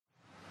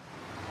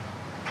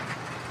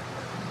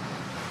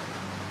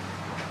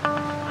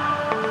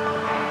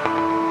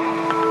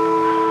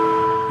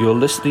You're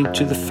listening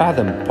to the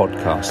Fathom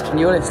podcast. And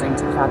you're listening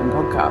to the Fathom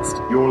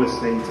podcast. You're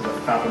listening to the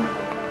Fathom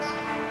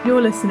podcast.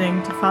 You're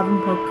listening to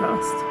Fathom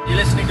podcast. You're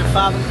listening to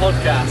Fathom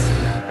podcast.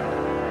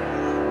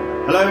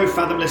 Hello,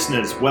 Fathom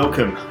listeners.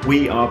 Welcome.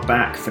 We are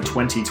back for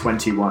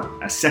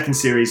 2021, a second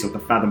series of the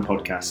Fathom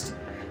podcast.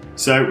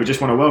 So we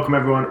just want to welcome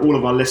everyone, all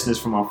of our listeners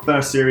from our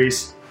first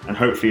series, and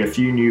hopefully a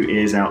few new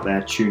ears out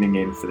there tuning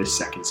in for this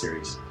second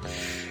series.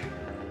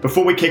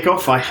 Before we kick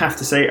off, I have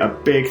to say a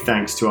big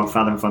thanks to our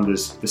Fathom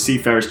funders, the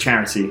Seafarers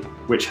Charity,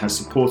 which has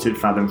supported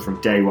Fathom from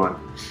day one,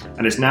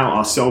 and is now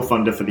our sole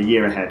funder for the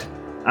year ahead.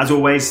 As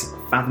always,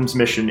 Fathom's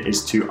mission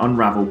is to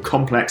unravel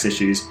complex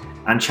issues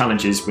and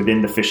challenges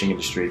within the fishing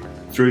industry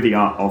through the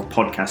art of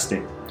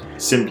podcasting.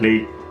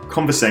 Simply,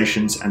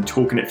 conversations and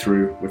talking it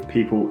through with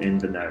people in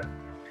the know.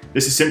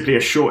 This is simply a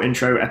short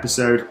intro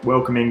episode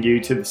welcoming you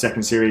to the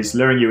second series,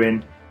 luring you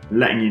in,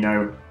 letting you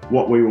know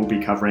what we will be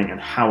covering and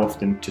how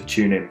often to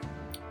tune in.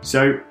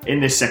 So,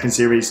 in this second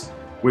series,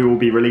 we will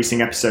be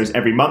releasing episodes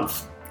every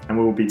month, and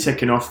we will be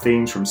ticking off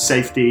themes from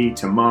safety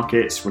to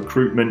markets,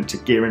 recruitment to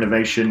gear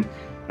innovation,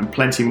 and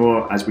plenty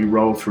more as we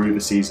roll through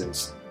the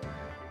seasons.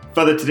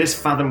 Further to this,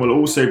 Fathom will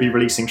also be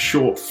releasing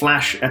short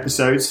flash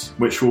episodes,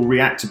 which will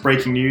react to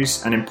breaking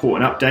news and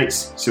important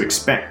updates, so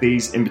expect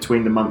these in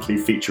between the monthly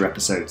feature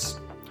episodes.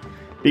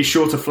 These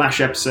shorter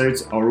flash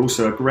episodes are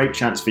also a great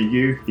chance for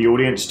you, the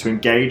audience, to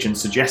engage and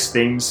suggest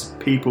things,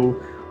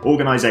 people,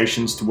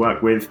 organisations to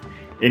work with,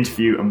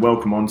 interview and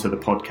welcome onto the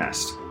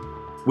podcast.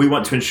 We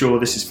want to ensure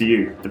this is for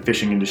you, the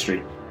fishing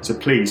industry, so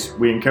please,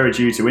 we encourage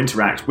you to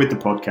interact with the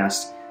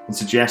podcast and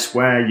suggest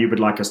where you would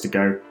like us to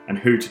go and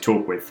who to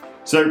talk with.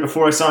 So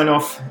before I sign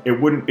off, it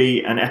wouldn't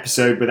be an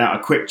episode without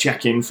a quick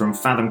check-in from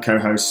Fathom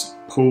co-host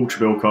Paul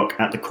Trebilcock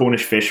at the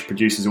Cornish Fish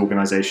Producers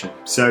Organisation.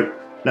 So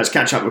let's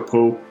catch up with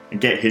Paul and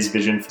get his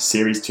vision for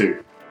Series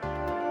 2.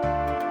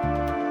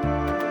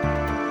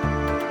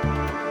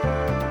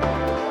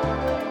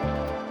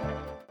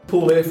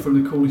 Paul here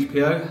from the Cornish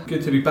PO.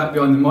 Good to be back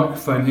behind the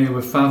microphone here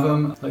with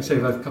Fathom. Like I say,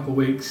 we've had a couple of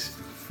weeks,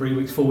 3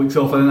 weeks, 4 weeks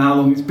off. I don't know how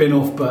long it's been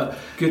off, but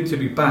good to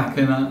be back.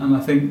 And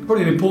I think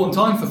probably an important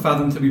time for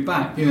Fathom to be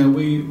back. You know,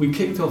 we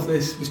kicked off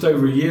this just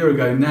over a year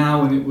ago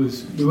now, and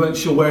we weren't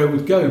sure where it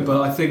would go. But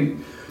I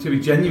think, to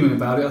be genuine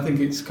about it, I think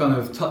it's kind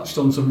of touched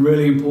on some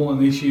really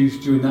important issues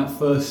during that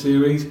first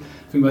series. I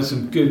think we had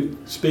some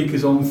good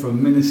speakers on,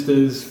 from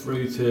ministers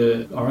through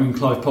to our own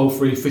Clive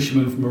Palfrey,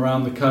 fishermen from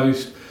around the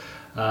coast.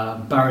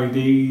 Barry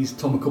Dees,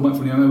 Tom McCormack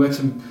from the MO.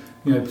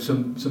 We had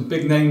some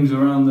big names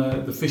around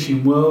the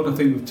fishing world. I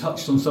think we've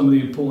touched on some of the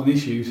important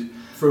issues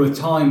through a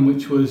time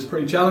which was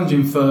pretty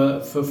challenging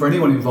for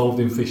anyone involved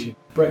in fishing.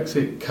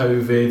 Brexit,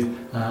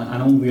 COVID,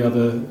 and all the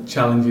other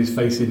challenges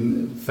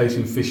facing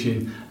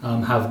fishing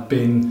have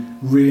been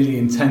really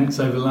intense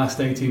over the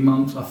last 18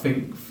 months. I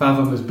think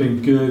Fathom has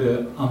been good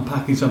at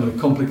unpacking some of the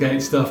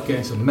complicated stuff,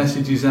 getting some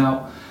messages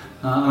out.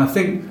 And I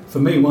think, for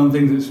me, one of the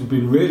things that's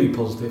been really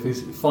positive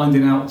is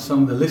finding out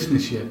some of the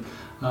listenership.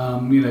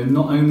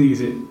 Not only is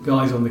it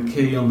guys on the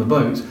quay, on the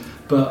boats,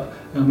 but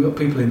we've got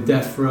people in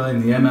DEFRA, in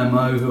the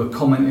MMO, who are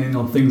commenting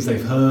on things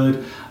they've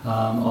heard,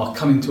 are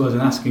coming to us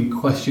and asking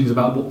questions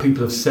about what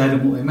people have said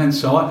and what they meant.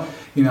 So,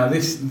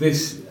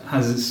 this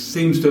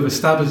seems to have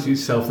established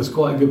itself as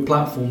quite a good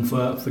platform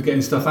for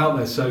getting stuff out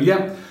there. So,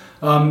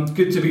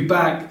 good to be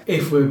back.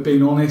 If we're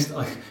being honest,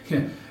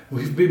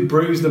 we've been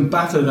bruised and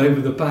battered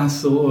over the past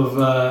sort of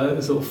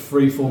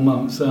 3-4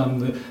 months.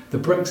 The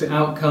Brexit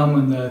outcome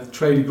and the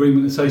trade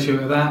agreement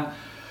associated with that,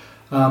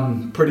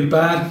 pretty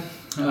bad.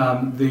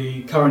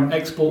 The current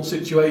export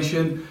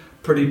situation,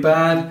 pretty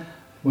bad.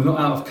 We're not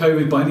out of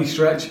COVID by any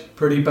stretch,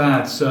 pretty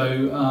bad.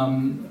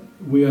 So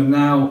we are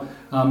now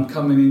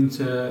coming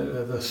into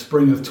the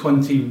spring of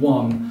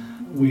 21.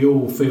 We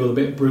all feel a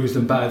bit bruised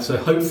and battered, so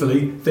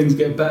hopefully things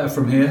get better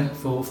from here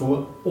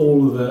for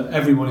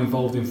everyone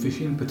involved in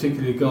fishing,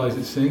 particularly guys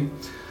at sea.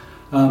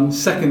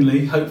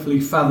 Secondly,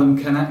 hopefully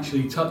Fathom can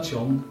actually touch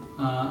on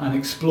and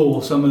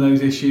explore some of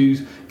those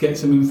issues, get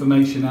some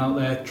information out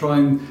there, try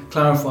and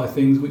clarify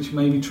things which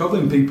may be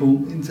troubling people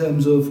in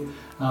terms of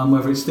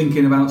whether it's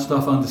thinking about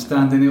stuff,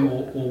 understanding it,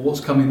 or what's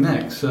coming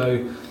next.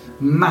 So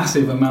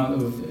massive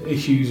amount of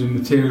issues and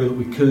material that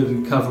we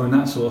could cover and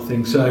that sort of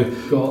thing. So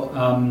got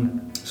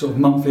sort of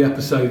monthly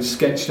episodes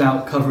sketched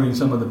out covering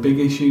some of the big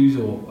issues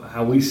or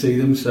how we see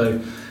them, so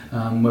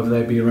whether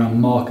they be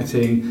around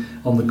marketing,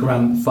 on the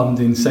grant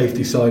funding,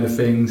 safety side of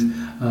things,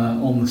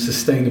 on the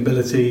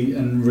sustainability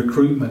and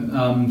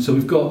recruitment. So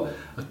we've got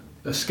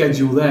a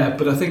schedule there,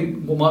 but I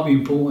think what might be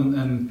important,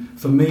 and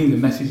for me the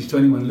message to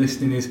anyone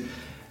listening is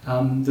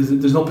there's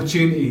an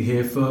opportunity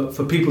here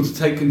for people to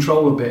take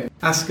control a bit.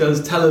 Ask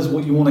us, tell us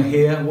what you want to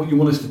hear, what you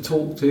want us to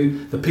talk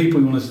to, the people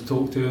you want us to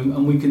talk to,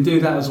 and we can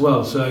do that as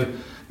well. So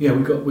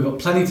we've got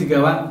plenty to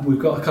go at. We've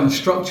got a kind of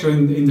structure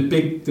in the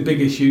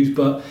big issues,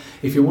 but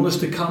if you want us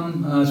to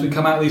come as we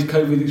come out of these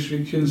COVID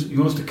restrictions, you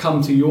want us to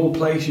come to your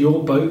place,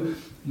 your boat,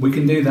 we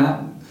can do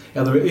that.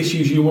 Are there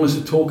issues you want us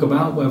to talk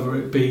about, whether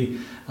it be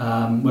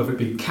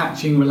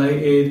catching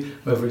related,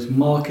 whether it's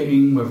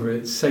marketing, whether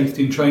it's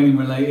safety and training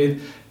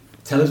related?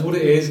 Tell us what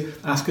it is.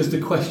 Ask us the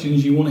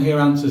questions you want to hear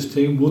answers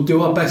to. We'll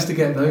do our best to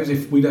get those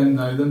if we don't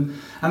know them.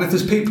 And if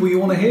there's people you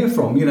want to hear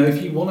from,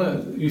 if you want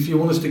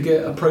us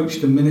to approach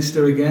the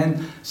Minister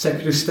again,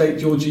 Secretary of State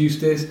George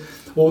Eustice,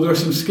 or there are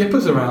some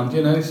skippers around,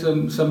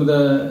 some of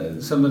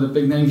the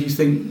big names you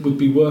think would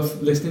be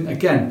worth listening.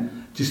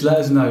 Again, just let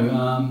us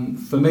know.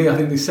 For me, I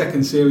think the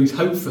second series,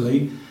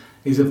 hopefully,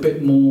 is a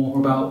bit more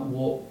about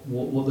what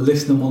the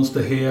listener wants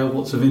to hear,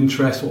 what's of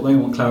interest, what they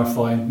want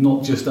clarifying,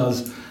 not just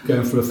us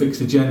going for a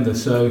fixed agenda.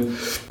 So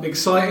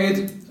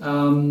excited,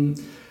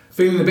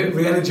 feeling a bit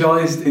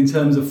re-energised in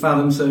terms of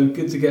Fathom, so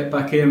good to get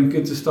back here and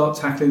good to start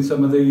tackling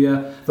some of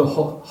the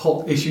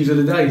hot issues of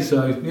the day.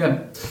 So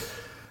yeah,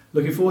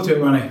 looking forward to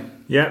it, Ronnie.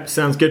 Yeah,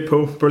 sounds good,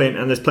 Paul. Brilliant.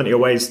 And there's plenty of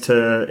ways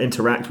to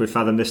interact with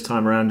Fathom this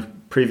time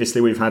around. Previously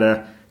we've had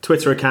a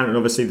Twitter account, and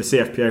obviously the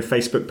CFPO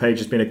Facebook page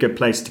has been a good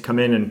place to come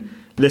in and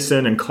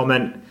listen and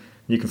comment.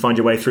 You can find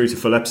your way through to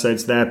full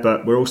episodes there,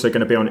 but we're also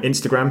going to be on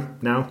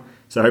Instagram now,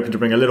 so hoping to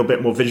bring a little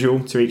bit more visual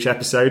to each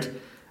episode.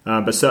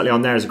 But certainly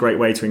on there is a great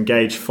way to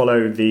engage.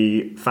 Follow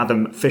the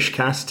Fathom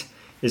Fishcast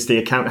is the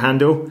account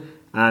handle,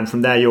 and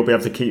from there you'll be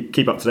able to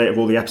keep up to date with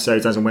all the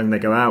episodes as and when they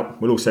go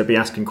out. We'll also be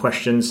asking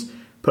questions,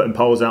 putting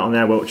polls out on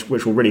there, which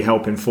will really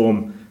help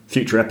inform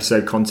future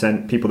episode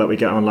content, people that we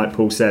get on, like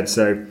Paul said.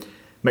 So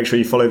make sure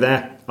you follow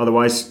there.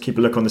 Otherwise, keep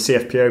a look on the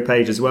CFPO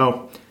page as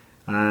well.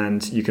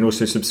 And you can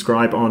also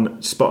subscribe on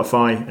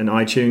Spotify and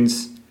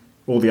iTunes,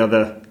 all the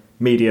other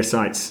media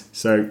sites.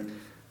 So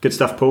good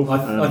stuff, Paul.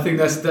 I think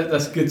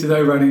that's good to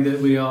know, Ronnie,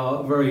 that we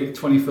are very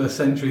 21st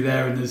century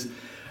there, and there's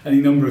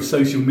any number of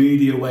social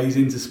media ways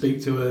in to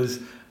speak to us.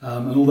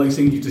 And all those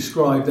things you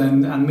described,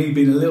 and me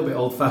being a little bit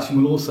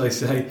old-fashioned will also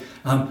say,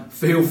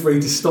 feel free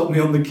to stop me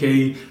on the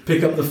key,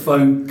 pick up the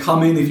phone,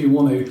 come in if you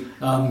want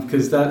to,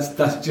 because that's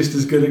just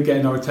as good at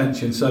getting our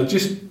attention. So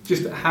just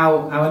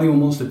how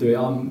anyone wants to do it,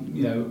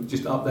 I'm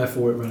just up there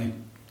for it, Ronnie.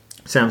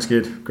 Sounds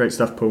good. Great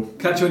stuff, Paul.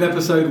 Catch you in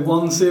episode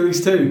 1,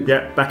 series 2.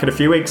 Yeah, back in a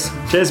few weeks.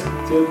 Cheers.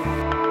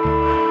 Cheers.